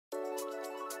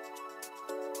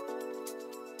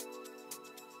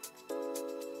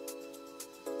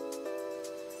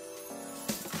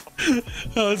Oh,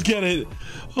 let's get it.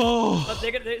 Oh. But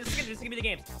this is gonna be the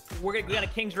game. We got a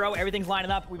King's Row. Everything's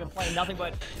lining up. We've been playing nothing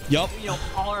but, you know,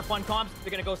 all our fun comps.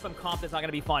 They're gonna go some comp that's not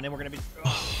gonna be fun, and we're gonna be.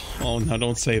 Oh no!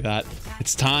 Don't say that.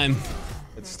 It's time.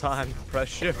 It's time. Press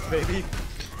shift, baby.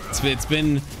 It's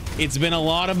been a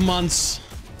lot of months.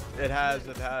 It has,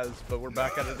 but we're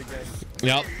back at it again.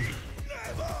 Yep.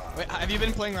 Wait, have you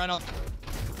been playing Rhino?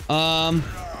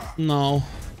 No.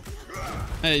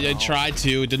 I tried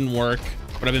to. It didn't work.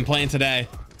 But I've been playing today.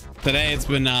 Today's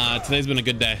been a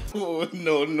good day. Oh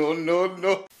no.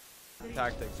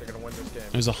 Tactics are gonna win this game.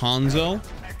 There's a Hanzo.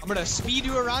 I'm gonna speed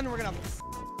you around and we're gonna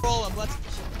roll him. Let's.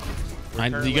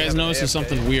 You guys notice there's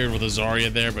something weird with a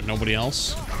Zarya there, but nobody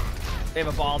else? They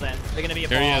have a ball then. They're gonna be a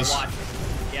there ball. He is. Watch.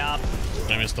 Yep.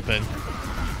 I missed the pin.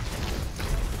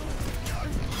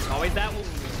 Always that.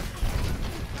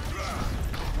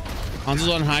 Hanzo's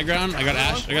on high ground. I got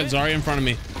Ash. I got Zarya in front of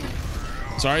me.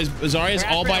 Zarya's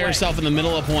all by herself in the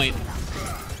middle of point.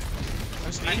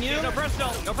 I'm speeding you. No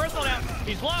personal. No personal now.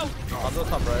 He's low. Hanzo's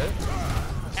top right.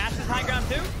 Ash is high ground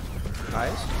too.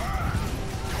 Nice.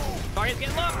 Zarya's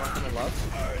getting low.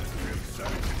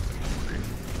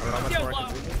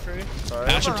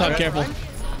 Ash up top, careful.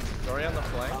 Zarya on the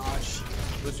flank.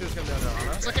 Lucio's gonna be under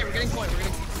Ana. It's okay, we're getting point.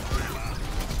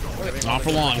 Not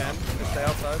for long. Stay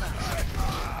outside.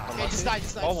 Okay, just die.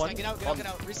 All one. Get out.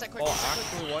 Reset quick.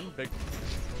 Actually one. Big.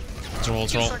 Let's roll.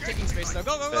 Start taking space though.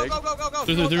 Go.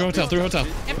 Through hotel.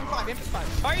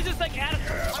 MP5. Are you just like at it?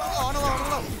 On a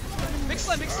low. Big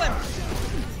slim.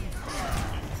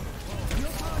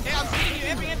 Okay, I'm feeding you.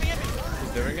 MP.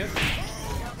 He's doing it.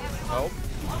 Oh.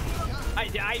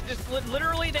 I just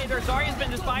literally their Zarya's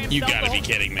been just by himself. You gotta be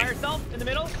kidding me. By herself in the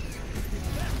middle.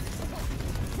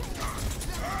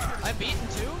 I'm beaten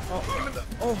too.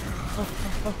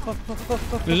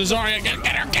 There's a Zarya.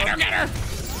 Get her.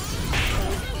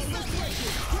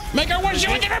 Make her one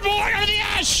shot. Get her boy out of the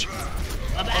Ash.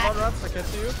 Come on, Rats. I can't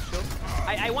see you. Shield.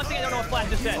 One thing I don't know what Flash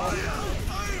just said.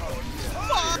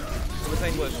 It was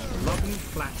English. Robin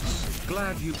Flats.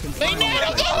 Glad you can. They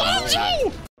nailed the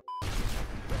Hanzo.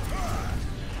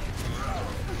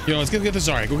 Yo, let's get the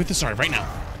Zarya. Go get the Zarya right now.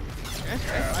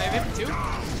 Okay. I have MP2.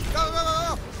 Go.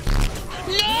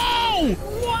 No!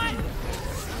 What?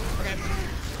 Okay.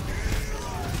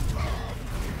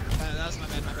 That was my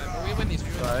bad. But we win these.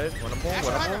 Right. Winnable.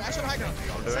 Ash on high ground.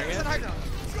 I'm doing it.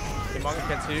 Emongg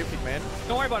can't see you. Peek man.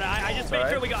 Don't worry about it. I just made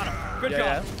sure we got him. Good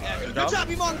job. Yeah, good job,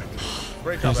 Emongg.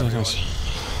 Great job, everyone.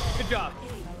 Good job.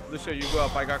 Lucio, you go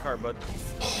up. I got card, bud.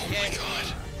 Oh my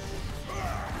god.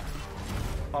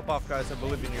 Pop off, guys. I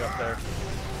believe in you up there.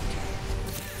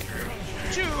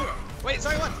 Wait,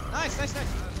 sorry, one. Nice.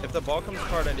 If the ball comes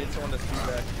hard, I need someone to speed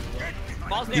back.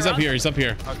 Ball's near He's up us.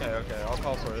 here. Okay. I'll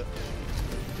call for it.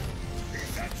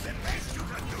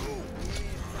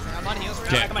 I'm on heals.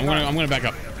 Okay, I'm gonna back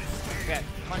up. Okay.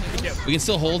 We can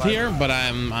still hold here, but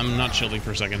I'm not shielding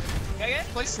for a second. Okay.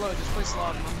 Play slow. Just play slow.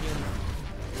 I'm healing.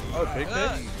 Oh, big.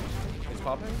 He's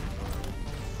popping.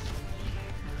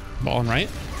 Ball right.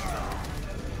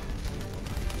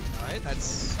 Alright,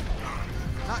 that's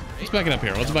not great. Let's back it up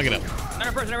here. Let's back it up.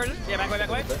 Another person. Yeah, back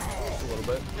away. Just a little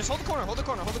bit. Just hold the corner.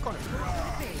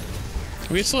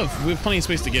 We have plenty of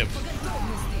space to give.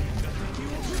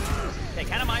 Okay,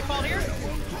 kind of my fault here.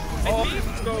 Oh,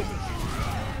 let's go.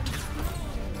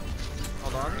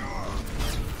 Hold on.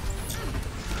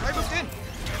 Sorry, booked in.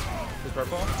 Is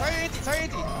purple? Sorry, anti.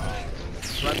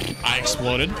 I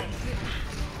exploded.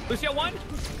 Lucio 1.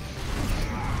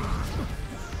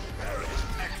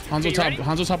 Hanzo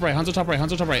top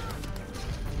right.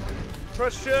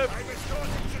 Press shift.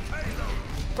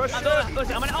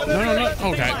 Listen, I'm gonna help. No.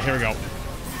 Okay, here we go.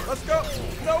 Let's go.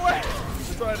 No way.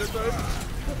 It's alright.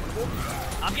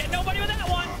 I'm getting nobody with that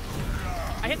one.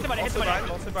 I hit somebody.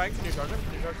 Also Brian, can you charge him?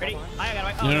 Ready? I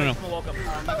got it. No. Welcome.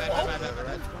 My bad.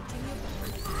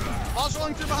 Ball's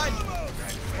rolling through behind.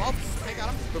 Ball. Okay, got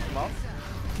him. Flip him off.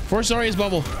 Force Zarya's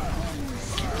bubble.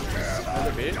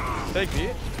 Another beat. Big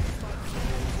beat.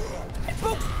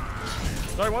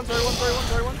 Sorry, one. Sorry.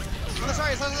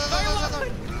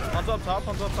 Hanzo up top.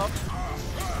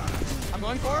 I'm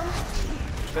going for him.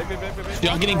 Big.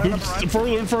 Yeah, I'm getting booped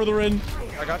further and further in.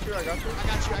 I got you. I got you.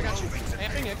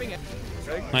 Amping it.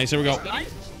 Big. Nice, here we go.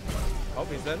 Oh,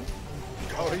 he's in.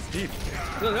 Oh, he's deep.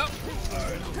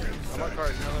 I'm on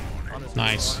card.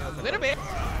 Nice. A little bit.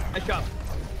 Nice job.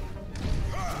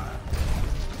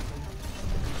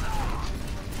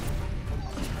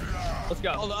 Let's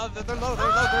go. Oh, they're low.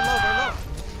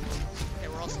 Okay,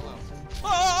 we're also low.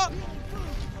 Oh!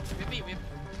 We have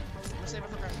we're saving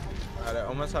for card. Alright, I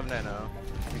almost have nano.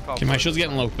 Okay, my shield's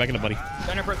getting low. Back it up, buddy.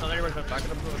 Center person. Back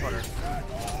it up to the corner.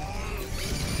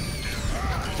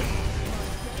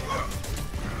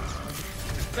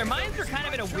 Their mines are kind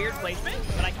of in a weird placement,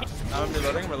 but I can't. I'm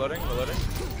reloading.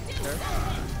 There.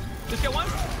 Just get one.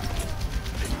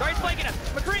 Sorry, flanking us.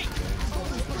 McCree.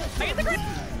 I get the green.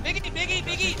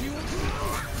 Biggie.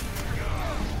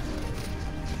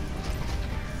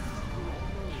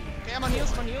 Okay, I'm on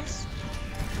heals.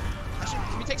 Actually,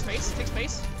 can we take space?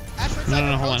 Ash, right No,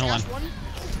 side. hold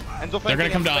on. They're gonna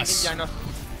come to us. In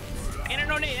a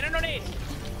no nade.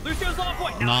 Lucio's on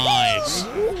point. Nice.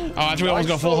 Oh, after we almost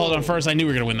go full hold on first, I knew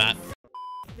we were gonna win that.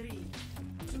 3,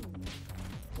 2,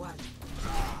 1.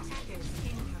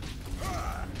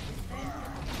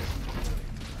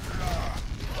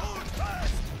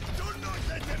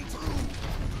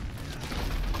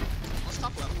 Let's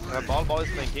top left. Ball is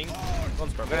flanking. I'm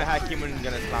gonna hack him and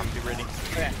gonna slam. Be ready.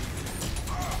 Okay.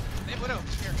 Hey, Widow,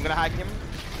 here. I'm gonna hack him.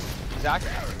 Zach,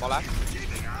 ball last.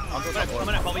 I'm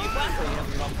gonna bubble you flat.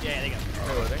 Yeah, there you go.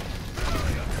 Reloading.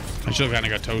 I should have kind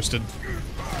of got toasted.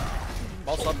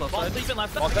 Ball's up left Ball side. sleeping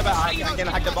left Ball side. step out. I'm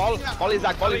gonna hack the ball. Ball is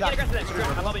Zach. Get aggressive then. Screw it.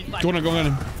 I'm bubbling you flat. Go on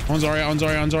him. On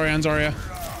Zarya.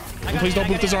 Please don't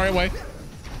move the Zarya away.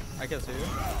 I can see you.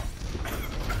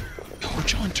 Oh,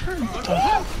 John, turn. What the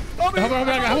hell? Help him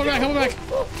back.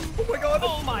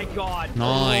 Oh my god.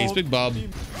 Nice, big bub.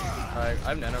 Alright,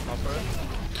 I'm nano pumper.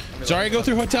 Zarya, go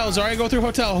through hotel.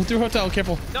 Through hotel.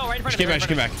 Careful. No, right in front Just of get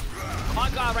me. back.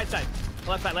 Hog right side.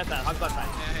 Left side. Hog's left side.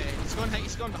 Yeah,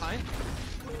 he's going behind.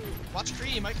 Watch Kree,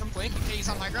 he might come flank. Okay, he's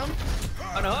on high ground.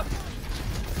 On a hook.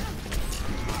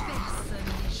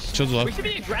 Shield's low. We should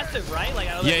be aggressive, right? Like,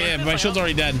 Yeah, but my shield's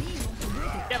already dead.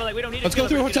 Yeah, but like we don't need. Let's go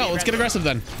through hotel. Let's get aggressive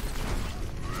then.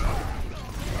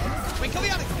 Wait, kill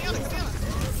the Onyx.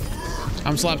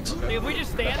 I'm slept. Like, if we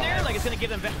just stand there, like it's gonna give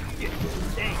them.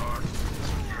 Dang.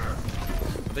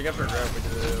 I think after grab we do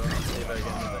see if I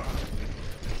can.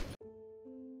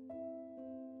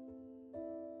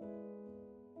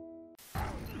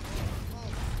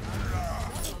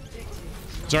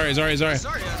 Sorry. Sorry,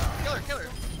 killer.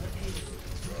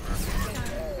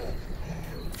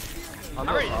 I'm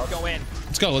ready to just go in.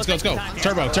 Let's go.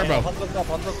 Turbo.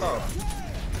 Hunt's up.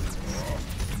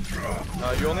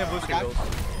 You only have Lucio.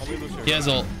 He has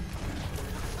ult.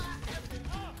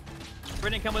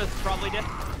 Brendan, come with us. Probably did.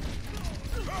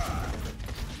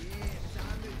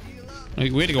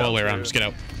 We had to go all the way around. Just get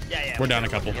out. Yeah. We're down a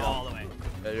couple. Go all the way.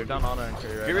 Yeah, you're down on it.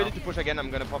 Right Be ready to push again.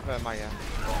 I'm gonna pop my.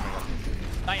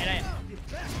 Not yet.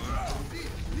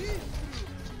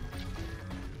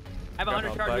 I have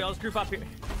 100 charge wheels. Group up here.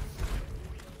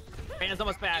 Brandon's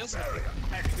almost back.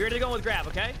 You ready to go with grab,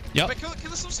 okay? Yep. Wait, kill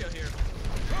this Lucio here.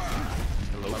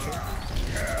 Hello.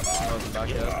 Oh, back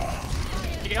yet.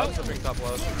 You go. That's a big top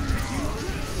left.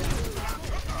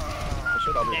 I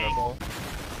should have Dang. the ball.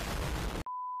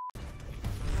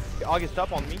 August,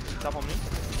 stop on me.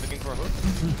 Looking for a hook.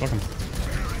 Fuck him.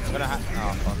 I'm gonna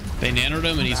oh, fuck. They nanoed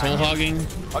him and he's whole hogging.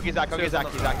 Okay, Zach. He's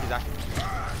Zach.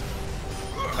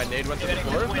 My nade went to the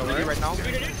floor. No worry right now. I'm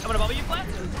gonna bubble you flat.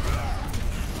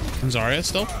 And Zarya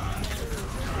still?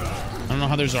 I don't know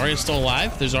how their Zarya's still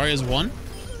alive. Their Zarya's one.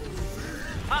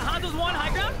 Hanzo's one.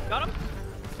 High ground. Got him.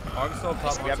 Hog's still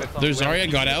top. Their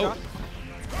Zarya got out.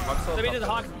 So we did the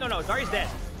Hawk. No, Zarya's dead.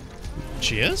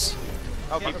 She is?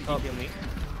 Okay, heal me.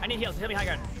 I need heals. Hit me high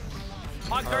ground.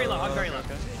 Hog's very low. Okay.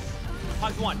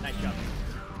 Hog's one. Nice job.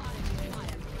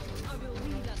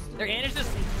 Their Anish just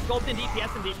scoped in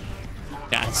DPS and DPS.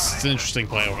 Yeah, it's an interesting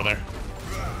play over there.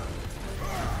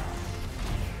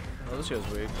 Oh, this show's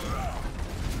weak.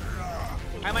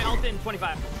 I have my ult in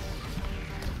 25.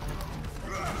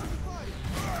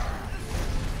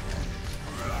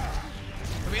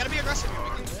 We gotta be aggressive here.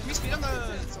 Can we speed on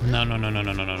the...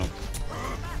 No.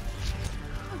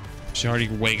 She's already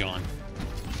way gone.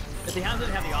 If the Hounds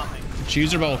didn't have the offing. She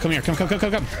used her bubble. Come here. Come. Hey,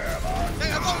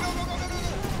 go.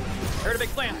 Heard a big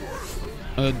slam.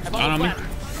 On me.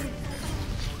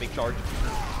 Big charge.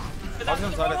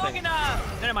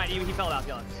 Never mind, he fell out,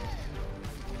 Dylan.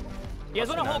 You guys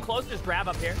want to hold close and just grab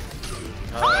up here?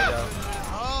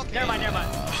 Yeah. Okay. Never mind.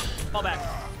 Fall back.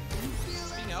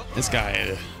 Speeding out. This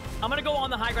guy. I'm gonna go on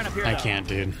the high ground up here. I though. can't,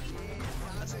 dude.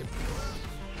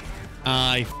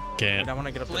 I can't. I want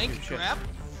to get up there. Flank, grab.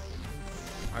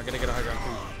 I'm gonna get a high ground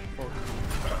too.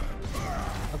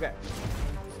 Okay.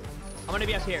 I'm gonna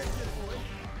be up here.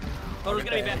 Total's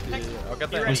gonna be back. I'll get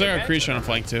that. Looks like our Cree's trying to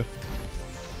flank too.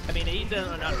 I mean, he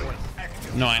doesn't know what.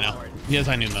 No, I know. He has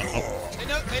high noon though. Oh.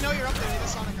 They know you're up there. They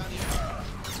just Sonic on you.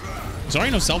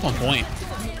 Zarya no self on point.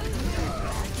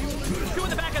 Two in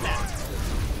the back of that.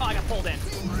 Oh, I got pulled in.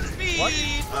 Speed. What?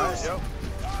 Yo.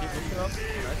 Keep pushing up. Nice.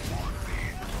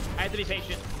 I have to be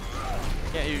patient.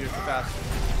 Can't use you too fast.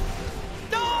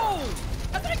 No!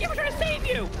 That's what I keep trying to save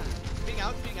you! Speeding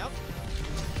out.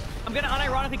 I'm gonna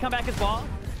unironically come back as Ball.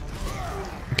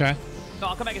 Okay. No,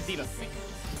 I'll come back as Diva.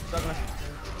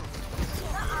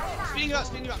 Speeding you up,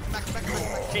 speeding you up. Come back, come back, come back,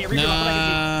 come back. Okay, Reaper, I'll come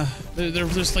back as Diva.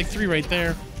 There's like 3 right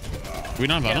there. We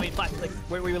not Yeah, about like,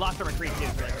 we lost our retreat too.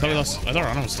 thought we lost. I thought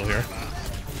Rana was still here.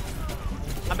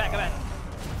 I'm back, I'm back.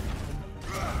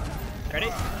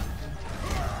 Ready?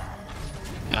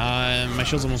 My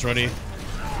shield's almost ready.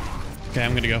 Okay,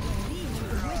 I'm gonna go.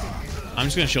 I'm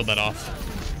just gonna shield that off.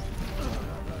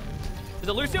 There's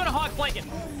a Lucio and a Hog flanking.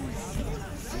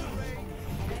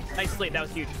 Nice sleep, that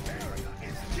was huge.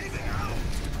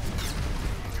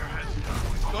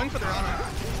 Going for the Rana.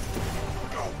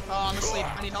 Oh, I'm asleep.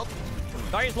 I need help.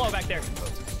 Zarya's low back there.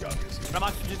 But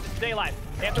I'm just stay alive.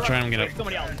 They have to Try run. and get There's up.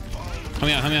 somebody else. Help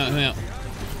me out, help me out, help me out.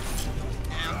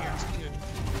 Yeah, I'm here. I'm speeding you.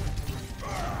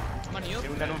 I'm on heal. Hit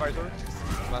with that visor.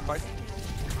 Last fight.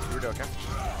 We're doing okay.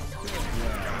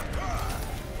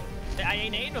 I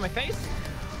ain't aim on my face.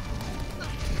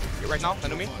 Get right now,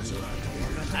 enemy.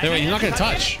 Hey, wait, you're not gonna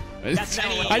touch. That's not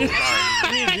what I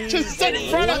just stood in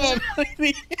front of him.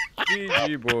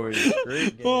 GG boys.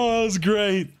 Great game. Oh, that was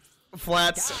great.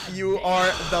 Flats, you are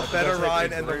the better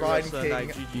Ryan and the Ryan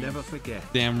King. Never forget.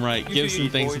 Damn right. Give some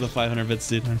thanks for the 500 bits,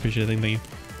 dude. I appreciate it. Thank you.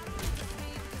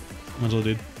 Much love,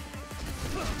 dude.